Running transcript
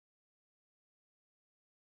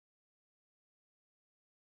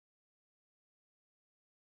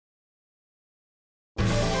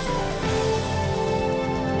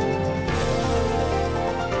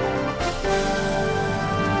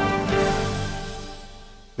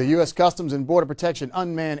The U.S. Customs and Border Protection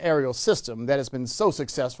unmanned aerial system that has been so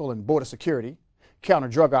successful in border security,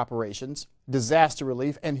 counter-drug operations, disaster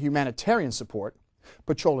relief, and humanitarian support,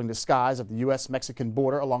 patrolling the skies of the U.S.-Mexican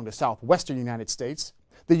border along the southwestern United States,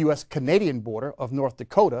 the U.S.-Canadian border of North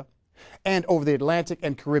Dakota, and over the Atlantic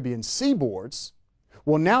and Caribbean seaboards,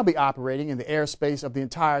 will now be operating in the airspace of the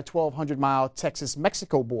entire 1,200-mile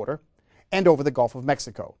Texas-Mexico border and over the Gulf of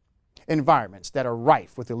Mexico, environments that are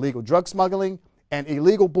rife with illegal drug smuggling and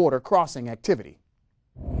illegal border crossing activity.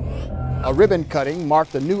 A ribbon cutting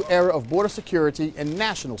marked a new era of border security and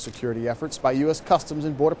national security efforts by U.S. Customs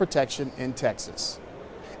and Border Protection in Texas.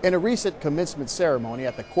 In a recent commencement ceremony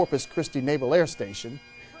at the Corpus Christi Naval Air Station,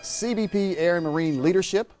 CBP Air and Marine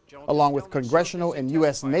leadership, along with congressional and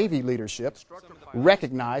U.S. Navy leadership,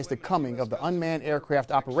 recognized the coming of the unmanned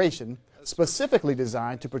aircraft operation specifically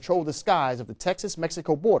designed to patrol the skies of the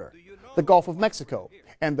Texas-Mexico border, the Gulf of Mexico,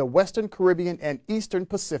 and the Western Caribbean and Eastern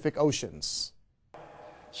Pacific Oceans.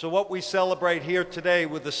 So what we celebrate here today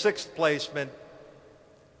with the 6th placement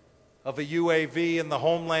of a UAV in the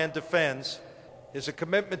Homeland Defense is a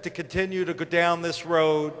commitment to continue to go down this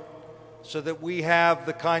road so that we have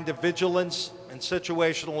the kind of vigilance and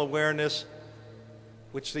situational awareness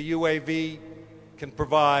which the UAV can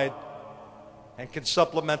provide and can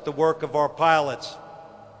supplement the work of our pilots,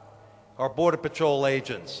 our Border Patrol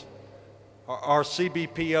agents, our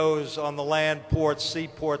CBPOs on the land ports,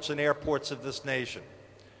 seaports, and airports of this nation.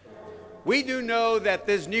 We do know that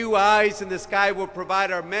this new eyes in the sky will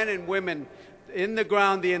provide our men and women in the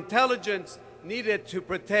ground the intelligence needed to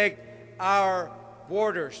protect our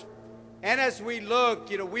borders. And as we look,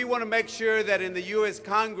 we want to make sure that in the U.S.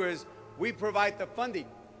 Congress, we provide the funding.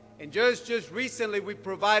 And just recently, we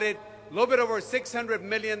provided a little bit over $600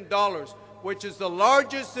 million, which is the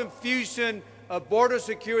largest infusion of border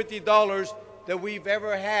security dollars that we've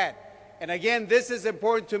ever had. And again, this is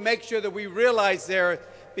important to make sure that we realize there,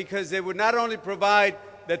 because it would not only provide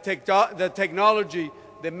the technology,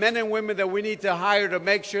 the men and women that we need to hire to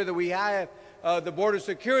make sure that we have the border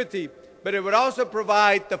security, but it would also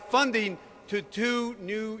provide the funding to 2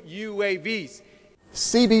 new UAVs.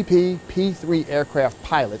 CBP P-3 aircraft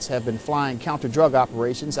pilots have been flying counter-drug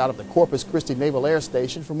operations out of the Corpus Christi Naval Air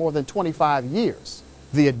Station for more than 25 years.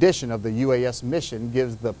 The addition of the UAS mission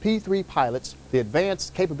gives the P-3 pilots the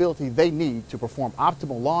advanced capability they need to perform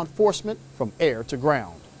optimal law enforcement from air to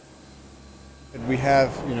ground. We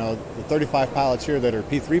have, the 35 pilots here that are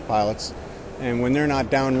P-3 pilots, and when they're not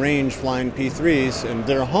downrange flying P-3s and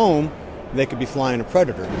they're home, they could be flying a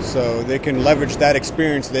Predator. So they can leverage that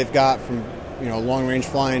experience they've got from, long-range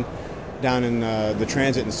flying down in the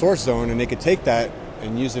transit and source zone, and they could take that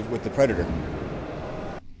and use it with the Predator.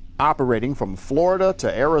 Operating from Florida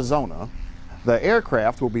to Arizona, the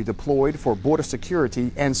aircraft will be deployed for border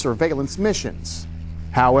security and surveillance missions.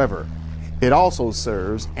 However, it also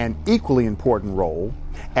serves an equally important role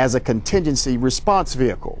as a contingency response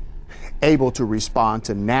vehicle, able to respond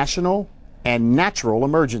to national and natural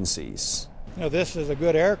emergencies. This is a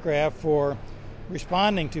good aircraft for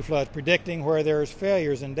responding to floods, predicting where there's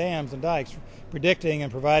failures in dams and dikes, predicting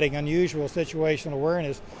and providing unusual situational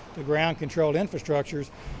awareness to ground-controlled infrastructures,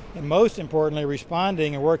 and most importantly,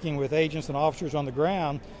 responding and working with agents and officers on the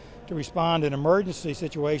ground to respond in emergency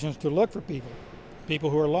situations to look for people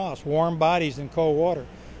who are lost, warm bodies in cold water.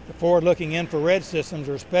 The forward-looking infrared systems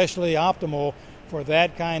are especially optimal for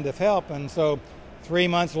that kind of help, and so 3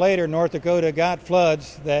 months later, North Dakota got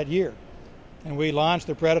floods that year. And we launched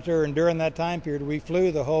the Predator, and during that time period, we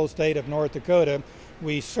flew the whole state of North Dakota.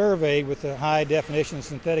 We surveyed with the high-definition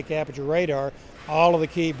synthetic aperture radar all of the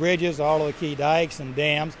key bridges, all of the key dikes and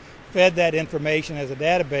dams, fed that information as a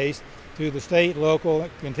database to the state, local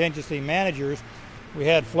contingency managers. We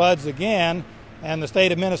had floods again, and the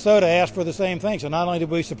state of Minnesota asked for the same thing. So not only did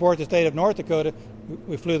we support the state of North Dakota,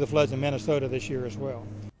 we flew the floods in Minnesota this year as well.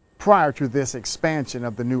 Prior to this expansion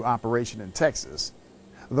of the new operation in Texas,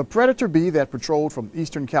 the Predator B that patrolled from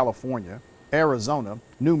eastern California, Arizona,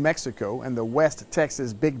 New Mexico, and the West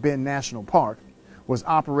Texas Big Bend National Park was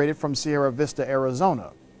operated from Sierra Vista,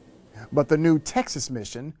 Arizona. But the new Texas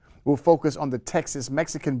mission will focus on the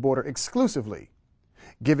Texas-Mexican border exclusively,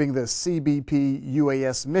 giving the CBP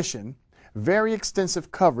UAS mission very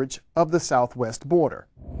extensive coverage of the southwest border.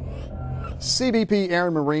 CBP Air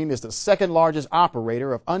and Marine is the second largest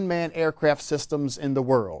operator of unmanned aircraft systems in the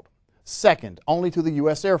world, second only to the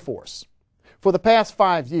U.S. Air Force. For the past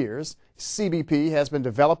 5 years, CBP has been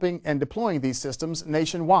developing and deploying these systems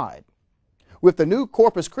nationwide. With the new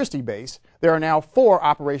Corpus Christi base, there are now 4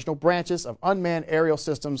 operational branches of unmanned aerial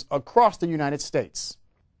systems across the United States.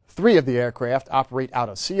 3 of the aircraft operate out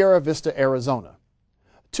of Sierra Vista, Arizona,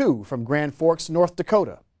 2 from Grand Forks, North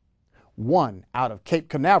Dakota, one out of Cape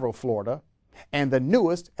Canaveral, Florida, and the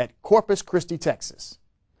newest at Corpus Christi, Texas.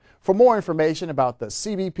 For more information about the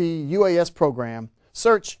CBP UAS program,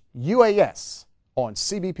 search UAS on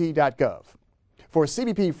cbp.gov. For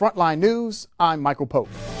CBP Frontline News, I'm Michael Pope.